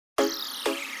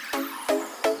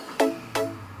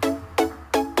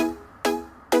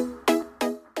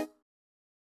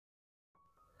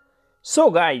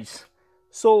So guys,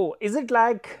 so is it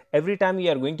like every time we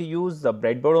are going to use the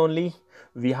breadboard only,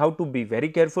 we have to be very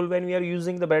careful when we are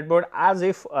using the breadboard, as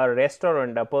if a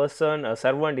restaurant, a person, a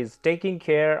servant is taking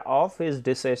care of his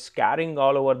dishes, carrying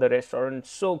all over the restaurant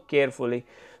so carefully.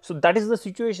 So that is the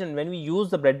situation when we use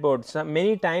the breadboard. So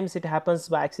many times it happens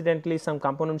by accidentally, some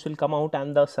components will come out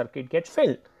and the circuit gets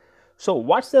failed. So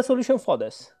what's the solution for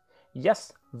this?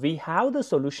 Yes, we have the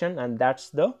solution, and that's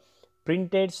the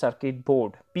printed circuit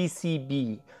board,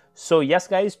 PCB. So yes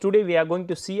guys, today we are going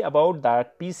to see about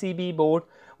that PCB board.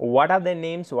 What are the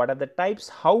names, what are the types,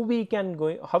 how we can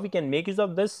make use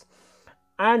of this,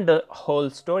 and the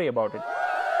whole story about it.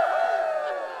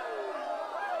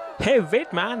 Hey,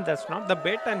 wait, man, that's not the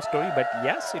bedtime story, but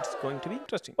yes, it's going to be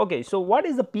interesting. Okay, so what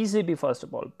is the PCB first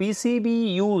of all?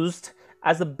 PCB used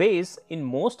as a base in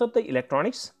most of the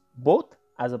electronics, both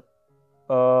as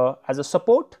a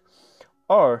support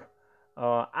or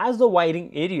as the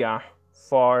wiring area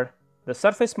for the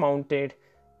surface mounted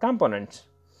components.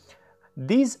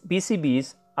 These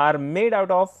PCBs are made out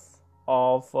of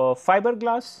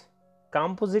fiberglass,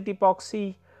 composite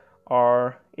epoxy,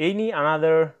 or any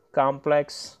another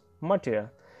complex material.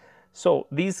 So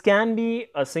these can be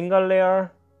a single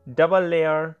layer, double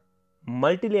layer,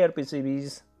 multi-layer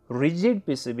PCBs, rigid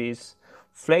PCBs,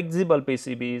 flexible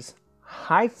PCBs,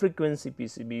 high frequency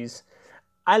PCBs,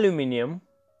 aluminum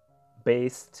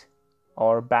based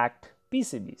or backed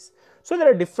PCBs. So there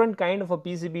are different kind of a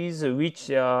PCBs which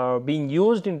being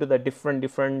used into the different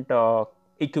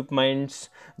equipments,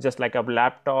 just like our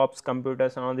laptops,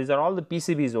 computers, and all these are all the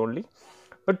PCBs only.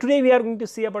 But today we are going to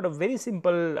see about a very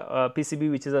simple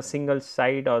PCB, which is a single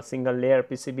side or single layer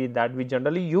PCB that we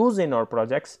generally use in our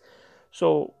projects.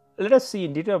 So let us see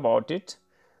in detail about it.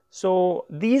 So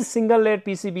these single layer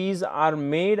PCBs are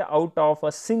made out of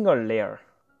a single layer.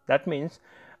 That means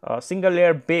single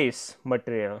layer base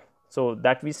material. So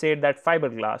that we said that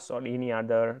fiberglass or any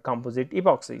other composite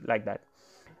epoxy like that.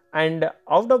 And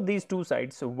out of these two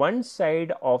sides, one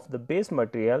side of the base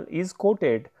material is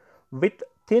coated with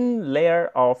thin layer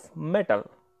of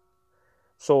metal.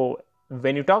 So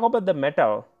when you talk about the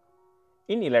metal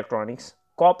in electronics,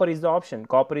 copper is the option.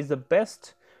 Copper is the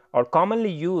best or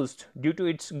commonly used due to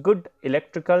its good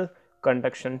electrical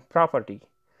conduction property.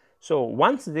 So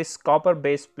once this copper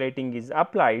base plating is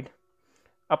applied,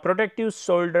 a protective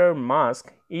solder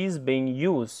mask is being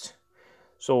used.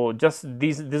 So just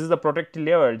this is the protective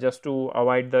layer just to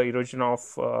avoid the erosion of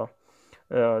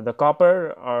the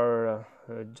copper, or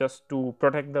just to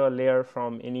protect the layer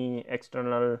from any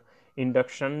external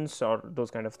inductions or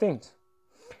those kind of things.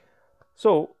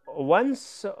 So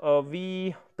once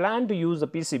we plan to use the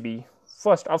PCB,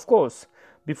 first of course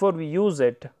before we use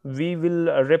it, we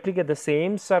will replicate the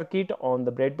same circuit on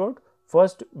the breadboard.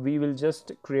 First we will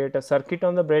just create a circuit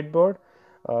on the breadboard.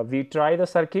 We try the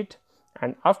circuit,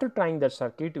 and after trying that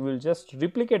circuit we will just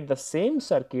replicate the same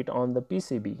circuit on the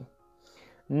PCB.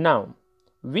 Now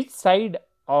which side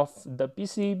of the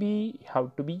PCB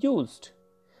have to be used?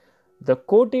 The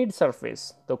coated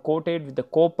surface, the coated with the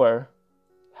copper,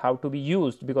 have to be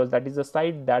used because that is the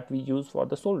side that we use for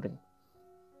the soldering,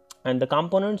 and the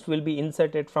components will be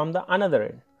inserted from the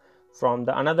another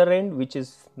end which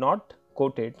is not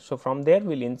coated. So from there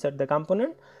we will insert the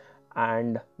component,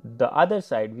 and the other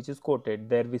side which is coated,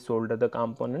 there we solder the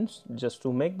components just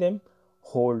to make them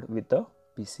hold with the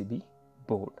PCB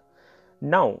board.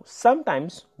 Now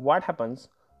sometimes what happens,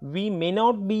 we may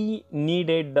not be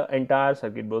needed the entire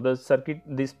circuit board.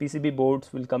 These PCB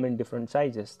boards will come in different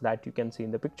sizes that you can see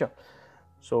in the picture.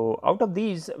 So out of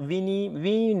these we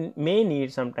may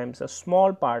need sometimes a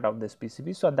small part of this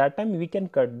PCB. So at that time we can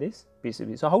cut this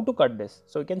PCB. So how to cut this?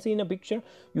 So you can see in a picture,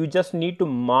 you just need to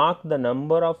mark the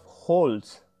number of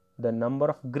holes, the number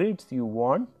of grids you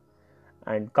want,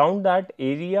 and count that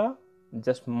area.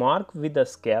 Just mark with a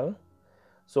scale.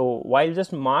 So while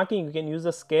just marking, you can use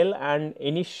a scale and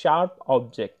any sharp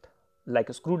object like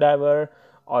a screwdriver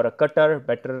or a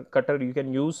better cutter you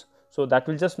can use. So that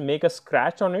will just make a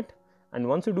scratch on it, and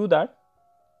once you do that,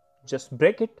 just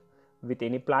break it with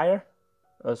any plier.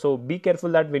 So be careful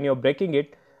that when you are breaking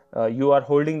it, you are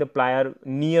holding the plier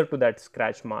near to that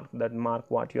scratch mark, that mark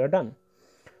what you are done.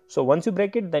 So once you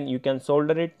break it, then you can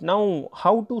solder it. Now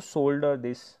how to solder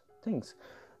these things?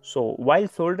 So while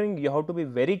soldering, you have to be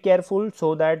very careful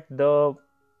so that the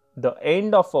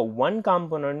end of one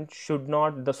component should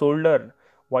not, the solder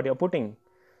what you are putting,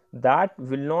 that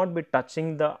will not be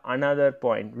touching the another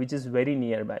point which is very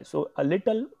nearby. So a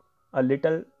little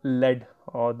lead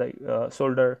or the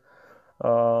solder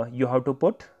you have to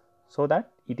put so that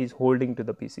it is holding to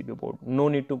the PCB board. No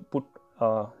need to put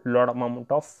a lot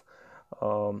amount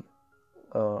of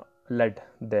lead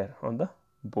there on the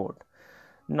board.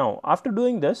 Now after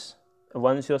doing this,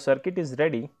 once your circuit is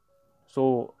ready,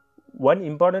 so one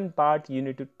important part you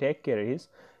need to take care is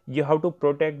you have to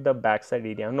protect the backside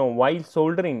area. Now while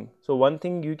soldering, so one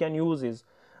thing you can use is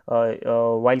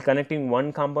while connecting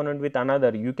one component with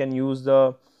another, you can use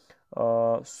the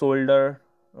solder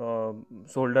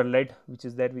lead which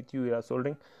is there with you are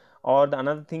soldering, or the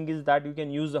another thing is that you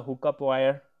can use the hookup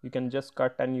wire. You can just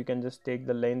cut and you can just take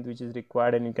the length which is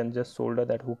required and you can just solder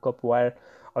that hookup wire,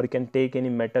 or you can take any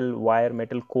metal wire,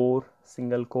 metal core,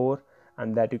 single core,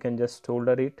 and that you can just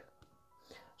solder it.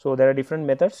 So there are different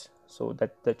methods, so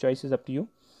that the choice is up to you.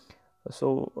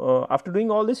 So after doing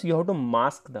all this, you have to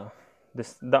mask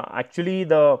actually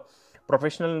the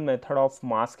professional method of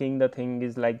masking the thing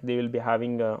is like they will be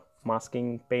having a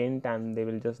masking paint and they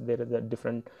will just, there is a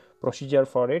different procedure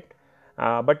for it,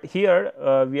 but here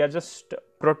we are just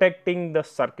protecting the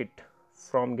circuit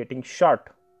from getting short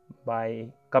by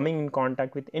coming in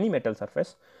contact with any metal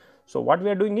surface. So what we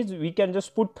are doing is we can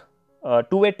just put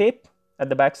two-way tape at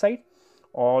the back side,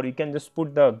 or you can just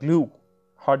put the glue,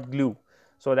 hot glue,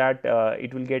 so that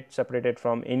it will get separated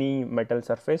from any metal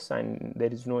surface and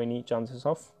there is no any chances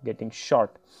of getting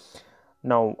short.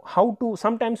 Now how to,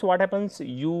 sometimes what happens,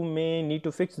 you may need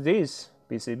to fix this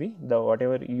PCB, the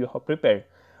whatever you have prepared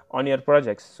on your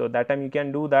projects. So that time you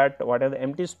can do that, what are the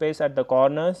empty space at the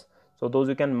corners, so those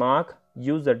you can mark,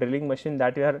 use the drilling machine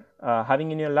that you are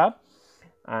having in your lab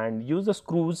and use the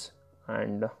screws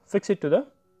and fix it to the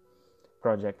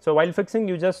project. So while fixing,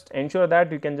 you just ensure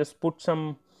that you can just put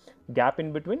some gap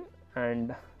in between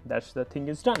and that's the thing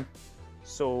is done.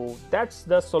 So that's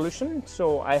the solution.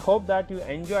 So I hope that you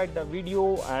enjoyed the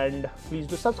video and please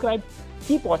do subscribe,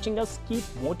 keep watching us, keep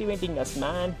motivating us,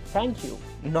 man. Thank you.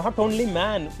 Not only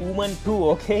man, woman too,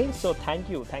 okay? So thank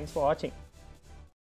you, thanks for watching.